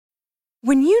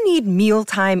When you need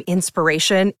mealtime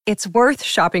inspiration, it's worth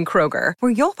shopping Kroger,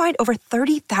 where you'll find over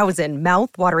 30,000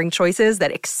 mouth-watering choices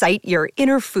that excite your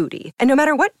inner foodie. And no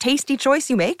matter what tasty choice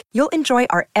you make, you'll enjoy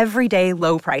our everyday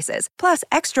low prices, plus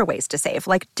extra ways to save,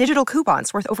 like digital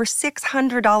coupons worth over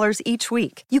 $600 each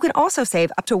week. You can also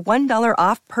save up to $1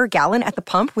 off per gallon at the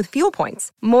pump with fuel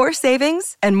points. More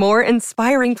savings and more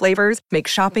inspiring flavors make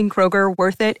shopping Kroger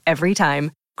worth it every time.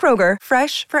 Kroger,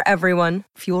 fresh for everyone.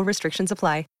 Fuel restrictions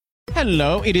apply.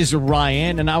 Hello, it is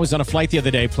Ryan, and I was on a flight the other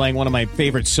day playing one of my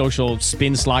favorite social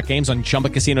spin slot games on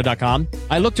ChumbaCasino.com.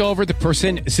 I looked over at the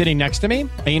person sitting next to me,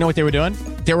 and you know what they were doing?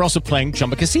 They were also playing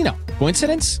Chumba Casino.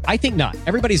 Coincidence? I think not.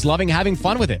 Everybody's loving having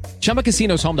fun with it. Chumba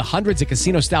Casino is home to hundreds of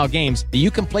casino-style games that you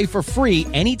can play for free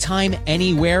anytime,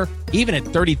 anywhere, even at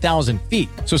 30,000 feet.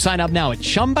 So sign up now at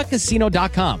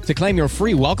ChumbaCasino.com to claim your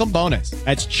free welcome bonus.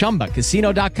 That's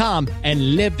ChumbaCasino.com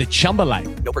and live the Chumba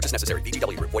life. No purchase necessary.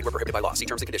 VGW. Void where prohibited by law. See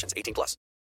terms and conditions. 18+. All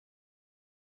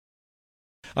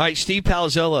right, Steve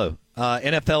Palazzolo,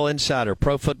 NFL insider,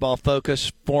 Pro Football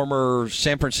Focus, former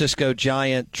San Francisco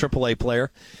Giant AAA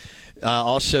player,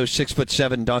 also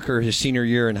 6'7" dunker his senior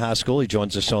year in high school. He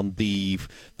joins us on the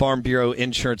Farm Bureau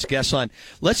Insurance guest line.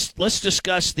 Let's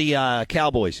discuss the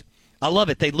Cowboys. I love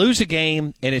it. They lose a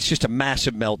game, and it's just a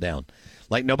massive meltdown,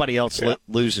 like nobody else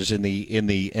loses in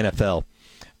the NFL.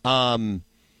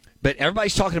 But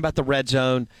everybody's talking about the red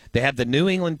zone. They have the New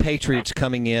England Patriots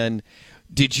coming in.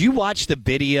 Did you watch the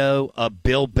video of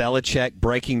Bill Belichick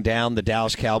breaking down the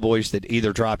Dallas Cowboys that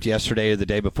either dropped yesterday or the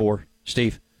day before,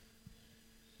 Steve?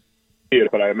 Yeah,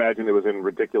 but I imagine it was in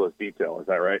ridiculous detail. Is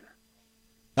that right?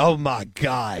 Oh, my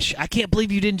gosh. I can't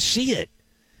believe you didn't see it.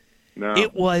 No.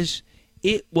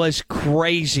 It was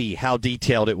crazy how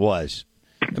detailed it was.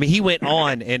 I mean, he went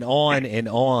on and on and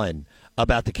on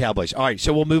about the Cowboys. All right,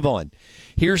 so we'll move on.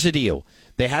 Here's the deal.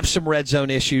 They have some red zone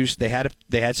issues. They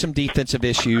had some defensive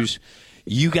issues.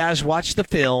 You guys watch the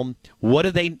film.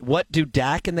 What do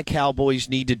Dak and the Cowboys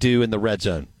need to do in the red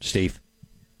zone, Steve?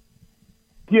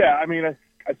 Yeah, I mean,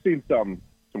 I've seen some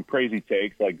crazy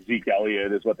takes, like Zeke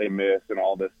Elliott is what they miss and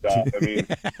all this stuff. I mean,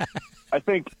 I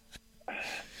think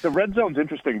the red zone's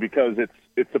interesting because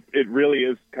it really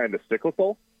is kind of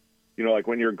cyclical. You know, like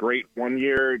when you're great one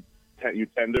year, you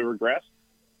tend to regress.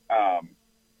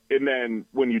 And then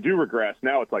when you do regress,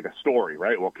 now it's like a story,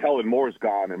 right? Well, Kellen Moore's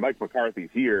gone and Mike McCarthy's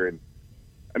here. And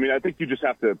I mean, I think you just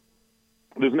have to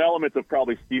 – there's an element of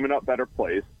probably scheming up better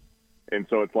plays. And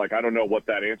so it's like, I don't know what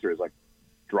that answer is, like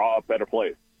draw up better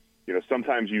plays. You know,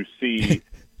 sometimes you see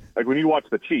 – like when you watch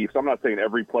the Chiefs, I'm not saying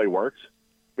every play works,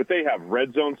 but they have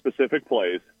red zone specific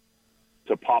plays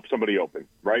to pop somebody open,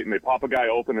 right? And they pop a guy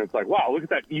open and it's like, wow, look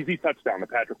at that easy touchdown that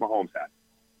Patrick Mahomes had.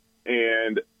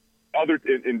 And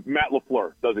Matt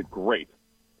LaFleur does it great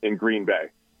in Green Bay.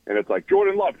 And it's like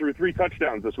Jordan Love threw 3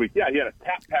 touchdowns this week. Yeah, he had a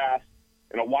tap pass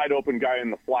and a wide open guy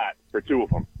in the flat for 2 of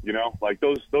them, you know? Like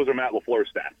those are Matt LaFleur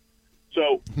stats.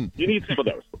 So you need some of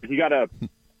those. You gotta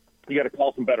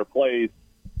call some better plays,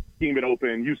 scheme it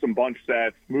open, use some bunch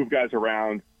sets, move guys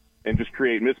around, and just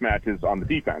create mismatches on the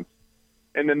defense.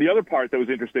 And then the other part that was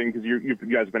interesting, because you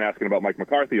guys have been asking about Mike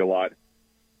McCarthy a lot,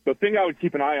 the thing I would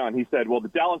keep an eye on, he said, well,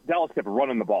 Dallas kept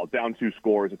running the ball, down 2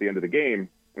 scores at the end of the game.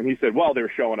 And he said, well, they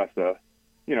were showing us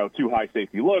too high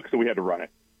safety look, so we had to run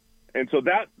it. And so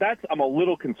that's I'm a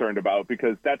little concerned about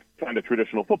because that's kind of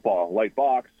traditional football. Light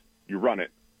box, you run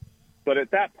it. But at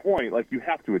that point, like, you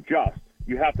have to adjust.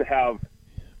 You have to have,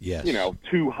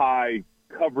 2 high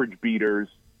coverage beaters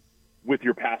with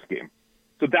your pass game.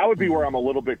 So that would be where I'm a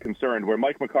little bit concerned, where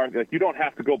Mike McCarthy, like, you don't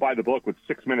have to go by the book with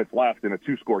 6 minutes left in a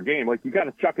 2-score game. Like, you got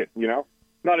to chuck it, you know?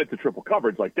 Not into triple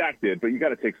coverage like Dak did, but you got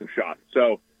to take some shots.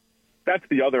 So that's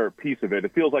the other piece of it.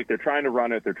 It feels like they're trying to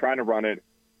run it.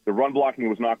 The run blocking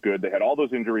was not good. They had all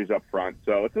those injuries up front.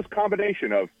 So it's this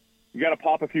combination of you got to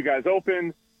pop a few guys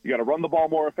open, you got to run the ball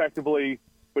more effectively,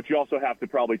 but you also have to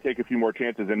probably take a few more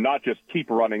chances and not just keep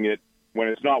running it when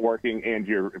it's not working and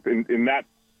you're in that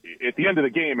 – at the end of the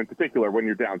game, in particular, when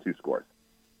you're down 2 scores.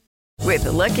 With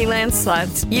the Lucky Land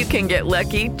Slots, you can get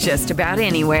lucky just about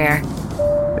anywhere.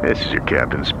 This is your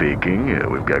captain speaking.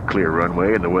 We've got clear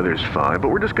runway and the weather's fine, but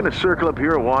we're just going to circle up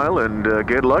here a while and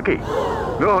get lucky.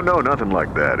 No, nothing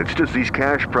like that. It's just these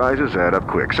cash prizes add up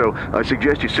quick. So I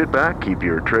suggest you sit back, keep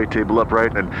your tray table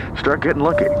upright, and start getting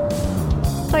lucky.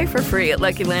 Play for free at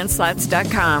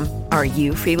LuckyLandSlots.com. Are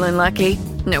you feeling lucky?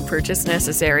 No purchase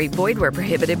necessary. Void where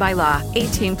prohibited by law.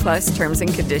 18+ terms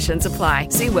and conditions apply.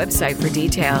 See website for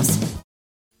details.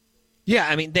 Yeah,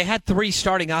 I mean, they had 3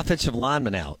 starting offensive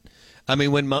linemen out. I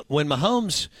mean, when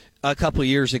Mahomes a couple of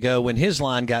years ago, when his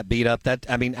line got beat up,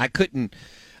 I couldn't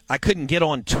get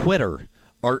on Twitter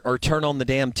or turn on the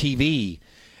damn TV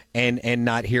and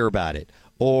not hear about it,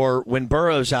 or when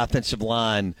Burrow's offensive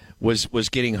line was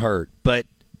getting hurt. But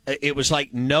it was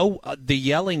like the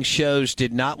yelling shows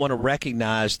did not want to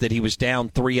recognize that he was down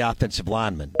 3 offensive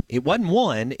linemen. It wasn't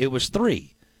 1, it was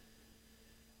 3.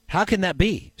 How can that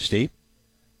be, Steve?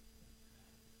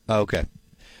 Okay.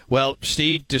 Well,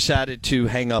 Steve decided to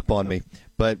hang up on me,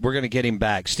 but we're going to get him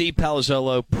back. Steve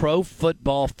Palazzolo, Pro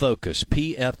Football Focus,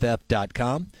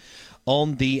 PFF.com,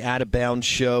 on the Out of Bounds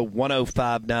Show,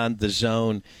 105.9 The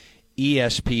Zone,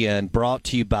 ESPN, brought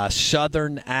to you by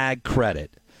Southern Ag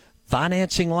Credit,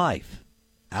 financing life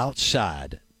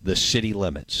outside the city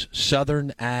limits.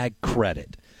 Southern Ag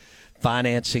Credit,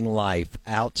 financing life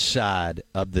outside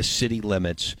of the city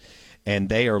limits. And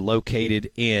they are located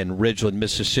in Ridgeland,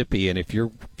 Mississippi. And if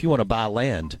you want to buy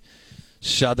land,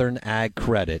 Southern Ag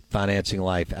Credit, financing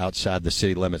life outside the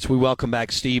city limits. We welcome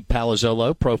back Steve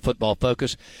Palazzolo, Pro Football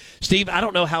Focus. Steve, I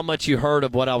don't know how much you heard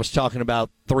of what I was talking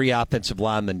about, 3 offensive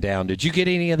linemen down. Did you get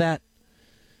any of that?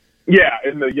 Yeah,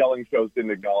 and the yelling shows didn't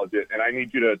acknowledge it. And I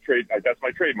need you to trade. That's my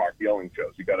trademark, yelling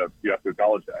shows. You have to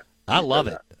acknowledge that. I love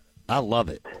it. I love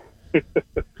it.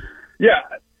 Yeah,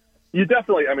 you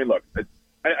definitely. I mean, look.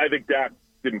 I think Dak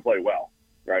didn't play well,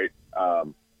 right?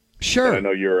 Sure. I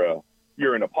know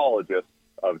you're an apologist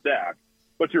of Dak,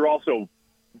 but you're also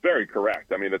very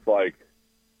correct. I mean, it's like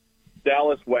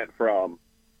Dallas went from,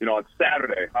 on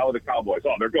Saturday, how are the Cowboys?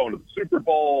 Oh, they're going to the Super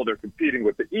Bowl. They're competing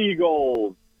with the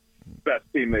Eagles, best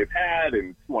team they've had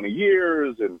in 20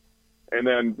 years. And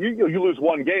then you lose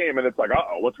one game, and it's like,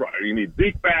 uh-oh, what's wrong? You need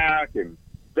Zeke back, and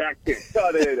Dak can't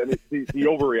cut it. And the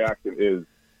overreaction is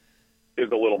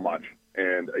a little much.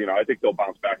 And, I think they'll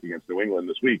bounce back against New England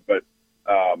this week. But,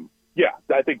 yeah,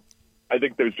 I think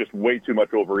there's just way too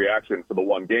much overreaction for the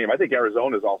one game. I think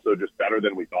Arizona is also just better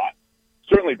than we thought.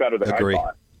 Certainly better than Agree. I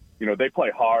thought. They play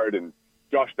hard, and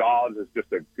Josh Dobbs is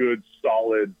just a good,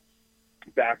 solid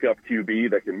backup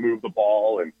QB that can move the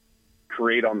ball and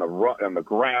create on the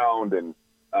ground. And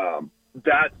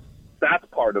that's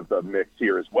part of the mix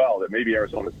here as well, that maybe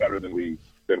Arizona's better than we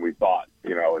thought,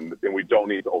 and we don't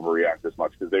need to overreact as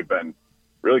much because they've been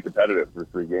really competitive for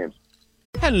 3 games.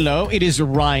 Hello, it is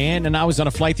Ryan, and I was on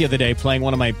a flight the other day playing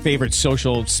one of my favorite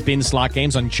social spin slot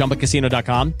games on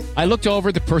ChumbaCasino.com. I looked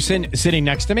over the person sitting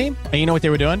next to me, and you know what they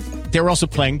were doing? They were also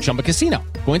playing Chumba Casino.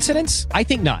 Coincidence? I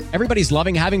think not. Everybody's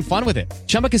loving having fun with it.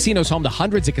 Chumba Casino is home to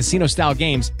hundreds of casino-style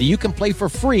games that you can play for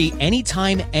free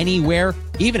anytime, anywhere,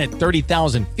 even at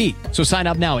 30,000 feet. So sign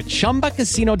up now at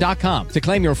ChumbaCasino.com to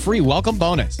claim your free welcome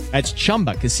bonus. That's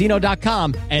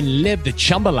ChumbaCasino.com and live the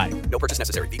Chumba life. No purchase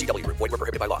necessary. VGW. Void where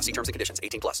prohibited by law. See terms and conditions.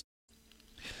 18+.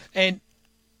 And,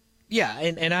 yeah,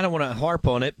 and I don't want to harp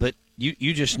on it, but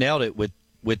you just nailed it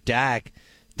with Dak.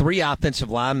 3 offensive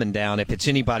linemen down. If it's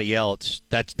anybody else,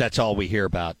 that's all we hear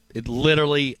about. It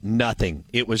literally nothing.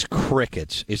 It was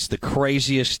crickets. It's the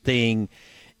craziest thing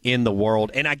in the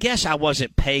world. And I guess I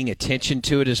wasn't paying attention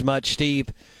to it as much, Steve,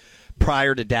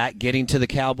 prior to Dak getting to the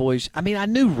Cowboys. I mean, I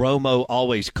knew Romo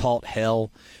always caught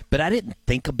hell, but I didn't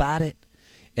think about it.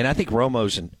 And I think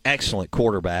Romo's an excellent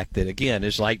quarterback that, again,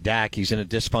 is like Dak. He's in a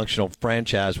dysfunctional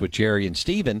franchise with Jerry and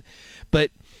Steven.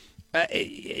 But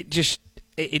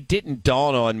it didn't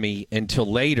dawn on me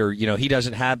until later. He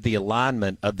doesn't have the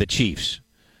alignment of the Chiefs,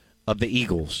 of the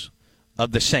Eagles,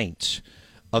 of the Saints,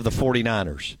 of the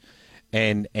 49ers,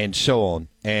 and so on.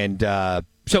 And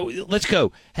so let's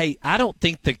go. Hey, I don't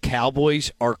think the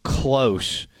Cowboys are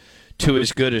close to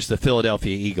as good as the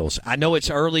Philadelphia Eagles. I know it's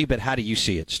early, but how do you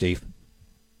see it, Steve?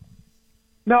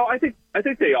 No, I think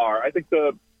they are. I think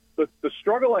the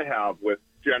struggle I have with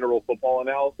general football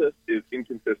analysis is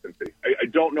inconsistency. I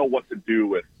don't know what to do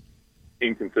with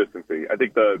inconsistency. I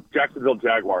think the Jacksonville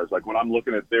Jaguars, like when I'm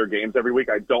looking at their games every week,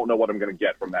 I don't know what I'm going to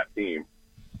get from that team.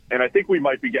 And I think we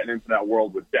might be getting into that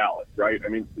world with Dallas, right? I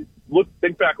mean,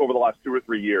 think back over the last 2 or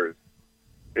 3 years,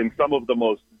 and some of the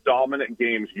most dominant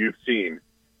games you've seen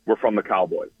were from the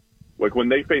Cowboys. Like when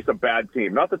they face a bad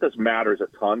team, not that this matters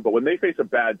a ton, but when they face a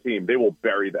bad team, they will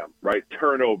bury them, right?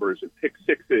 Turnovers and pick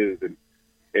sixes and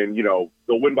they'll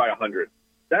win by 100.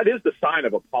 That is the sign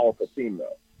of a powerful team,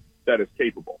 though, that is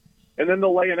capable. And then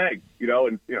they'll lay an egg,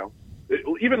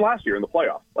 even last year in the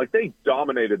playoffs, like they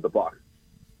dominated the Bucs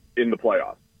in the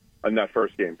playoffs in that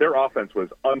first game. Their offense was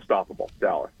unstoppable,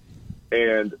 Dallas.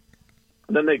 And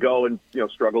then they go and,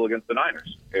 struggle against the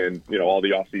Niners and, all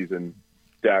the offseason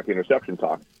Dak interception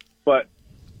talk. But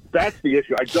that's the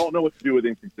issue. I don't know what to do with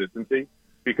inconsistency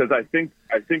because I think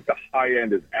the high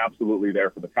end is absolutely there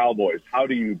for the Cowboys. How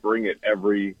do you bring it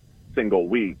every single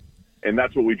week? And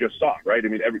that's what we just saw, right? I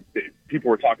mean, people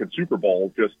were talking Super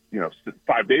Bowl just, 6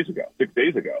 days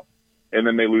ago. and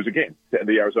then they lose a game.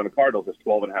 The Arizona Cardinals is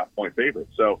 12.5-point favorite.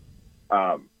 So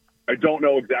I don't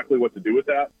know exactly what to do with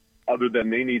that, other than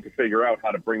they need to figure out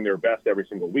how to bring their best every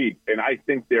single week. And I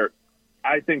think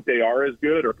they are as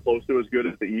good or close to as good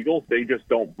as the Eagles. They just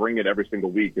don't bring it every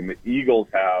single week. And the Eagles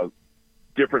have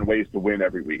different ways to win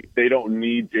every week. They don't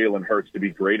need Jalen Hurts to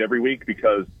be great every week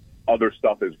because other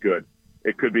stuff is good.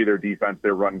 It could be their defense,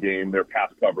 their run game, their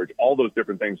pass coverage. All those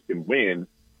different things can win.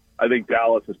 I think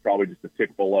Dallas is probably just a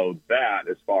tick below that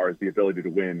as far as the ability to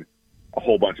win a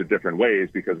whole bunch of different ways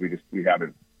because we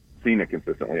haven't seen it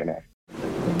consistently enough.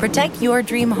 Protect your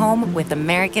dream home with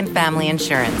American Family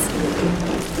Insurance.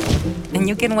 And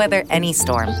you can weather any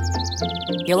storm.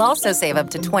 You'll also save up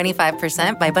to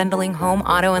 25% by bundling home,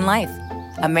 auto, and life.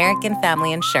 American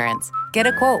Family Insurance. Get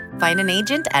a quote. Find an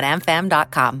agent at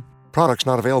amfam.com. Products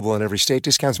not available in every state.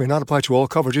 Discounts may not apply to all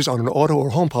coverages on an auto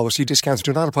or home policy. Discounts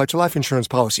do not apply to life insurance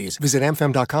policies. Visit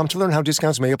amfam.com to learn how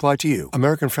discounts may apply to you.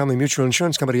 American Family Mutual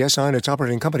Insurance Company, SI, and its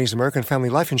operating companies, American Family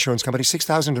Life Insurance Company,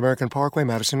 6000 American Parkway,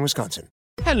 Madison, Wisconsin.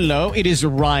 Hello, it is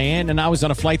Ryan, and I was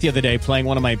on a flight the other day playing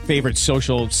one of my favorite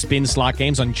social spin slot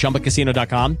games on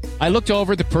ChumbaCasino.com. I looked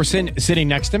over at the person sitting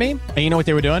next to me, and you know what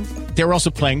they were doing? They were also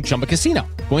playing Chumba Casino.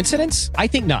 Coincidence? I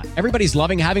think not. Everybody's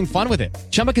loving having fun with it.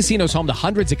 Chumba Casino is home to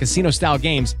hundreds of casino-style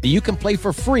games that you can play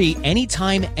for free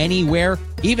anytime, anywhere,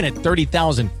 even at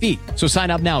 30,000 feet. So sign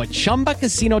up now at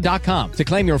ChumbaCasino.com to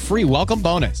claim your free welcome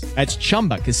bonus. That's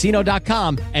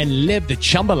ChumbaCasino.com and live the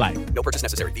Chumba life. No purchase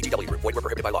necessary. VGW. Void where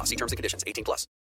prohibited by law. See terms and conditions. 18+.